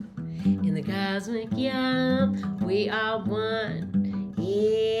In the cosmic yum, we are one,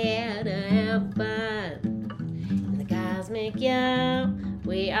 here to have fun. In the cosmic yum,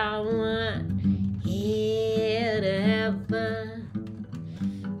 we are one, here to have fun.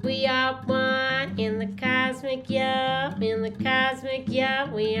 We are one in the cosmic yum, in the cosmic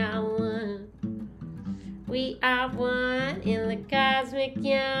yum, we are one. We are one in the cosmic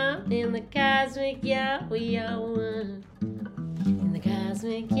yum, in the cosmic yum, we are one. In the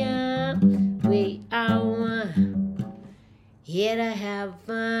cosmic yum, we are one. Here to have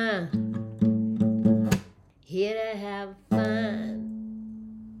fun. Here to have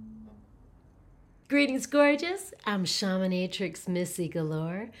fun. Greetings, gorgeous. I'm Shamanatrix Missy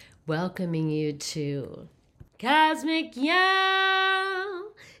Galore, welcoming you to Cosmic Yum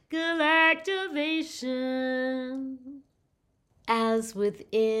Galactivation. As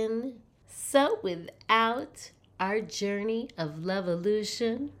within, so without, our journey of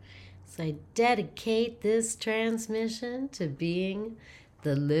LOVEolution. So I dedicate this transmission to being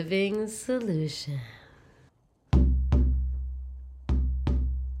the living solution.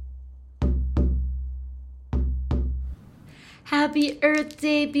 Happy Earth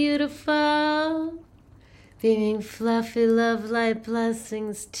Day, beautiful. Beaming fluffy love light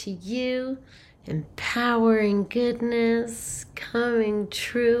blessings to you. Empowering goodness coming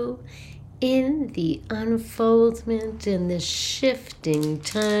true in the unfoldment in this shifting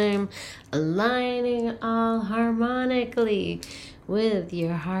time, aligning all harmonically with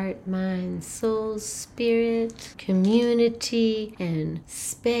your heart, mind, soul, spirit, community, and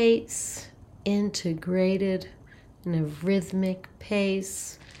space, integrated in a rhythmic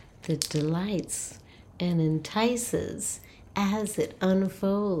pace that delights and entices as it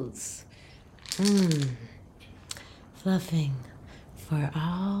unfolds. Fluffing for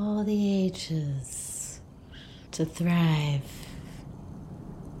all the ages to thrive.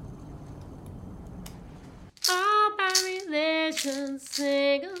 All my relations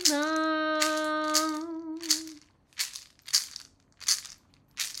sing along.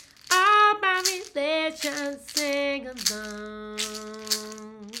 All my relations sing along.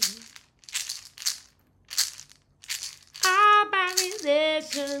 All my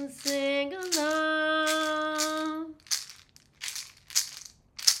relations sing along.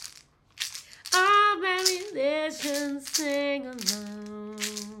 All my relations sing along.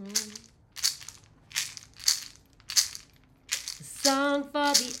 A song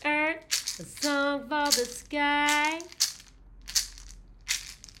for the earth, a song for the sky.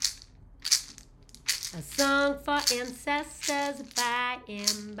 A song for ancestors by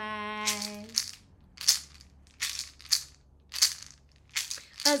and by.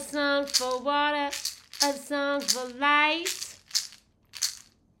 A song for water, a song for light.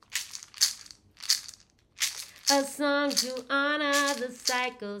 A song to honor the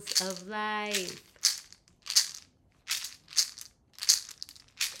cycles of life.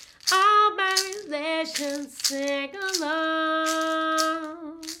 All my relations sing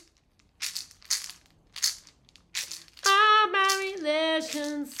along. All my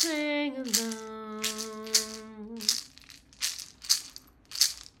relations sing along.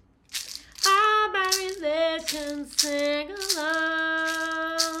 All my relations sing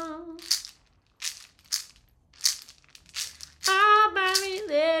along. All my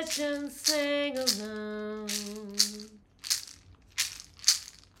relations sing along.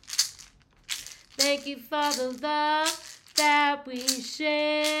 Thank you for the love that we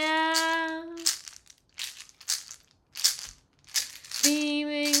share.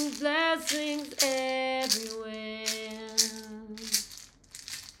 Beaming blessings everywhere.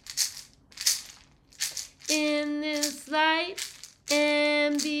 In this light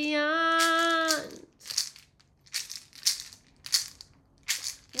and beyond,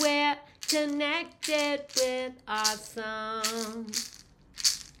 we're connected with our song.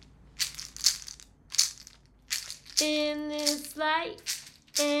 In this light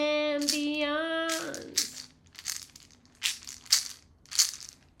and beyond,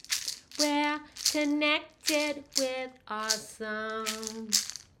 we're connected with our song.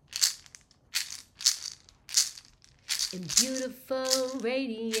 In beautiful,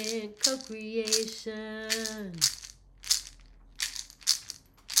 radiant co-creation.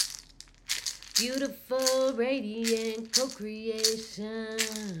 Beautiful, radiant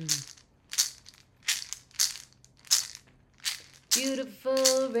co-creation.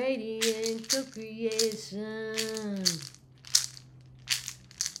 Beautiful, radiant co-creation.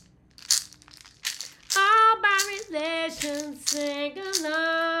 All my relations sing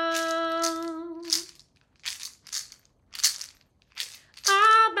along.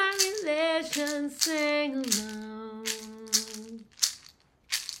 All my relations sing along.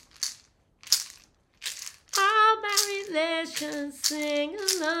 LOVEolution, sing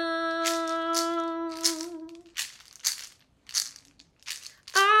along.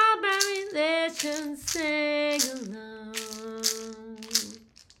 All my relations sing along.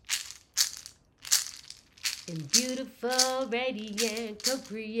 In beautiful, radiant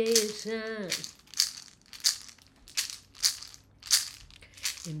co-creation.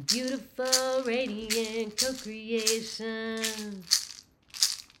 In beautiful, radiant co-creation.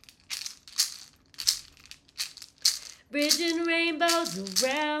 Bridging rainbows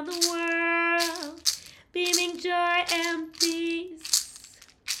around the world, beaming joy and peace.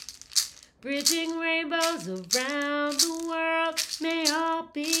 Bridging rainbows around the world, may all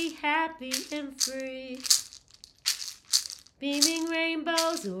be happy and free. Beaming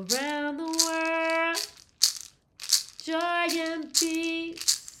rainbows around the world, joy and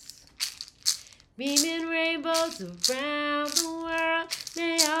peace. Beaming rainbows around the world,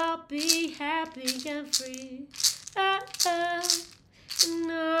 may all be happy and free. Oh, oh.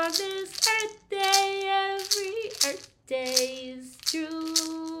 And on this Earth Day, every Earth Day is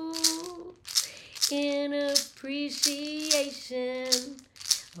true. In appreciation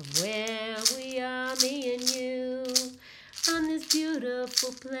of where we are, me and you. On this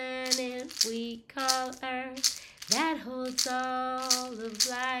beautiful planet we call Earth, that holds all of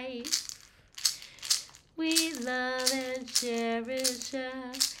life. We love and cherish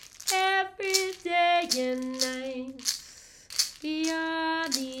her every day and night.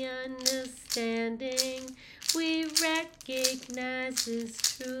 Beyond the understanding, we recognize this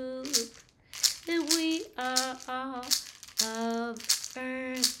truth, that we are all of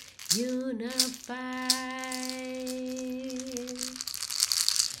Earth unified.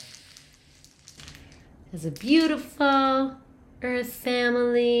 As a beautiful Earth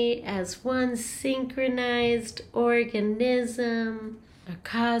family, as one synchronized organism, a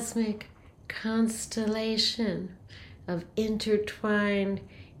cosmic constellation of intertwined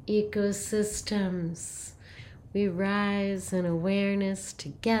ecosystems, we rise in awareness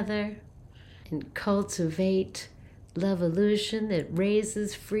together and cultivate LOVEolution that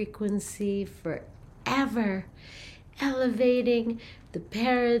raises frequency forever, elevating the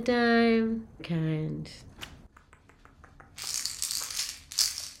paradigm kind.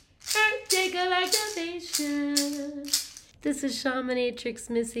 Galactivation. This is Shamanatrix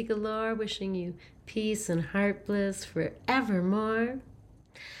Missy Galore, wishing you peace and heart bliss forevermore.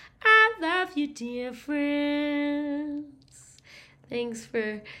 I love you, dear friends. Thanks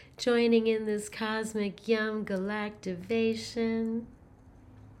for joining in this cosmic yum galactivation.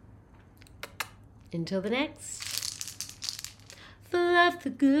 Until the next, fluff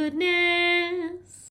the goodness.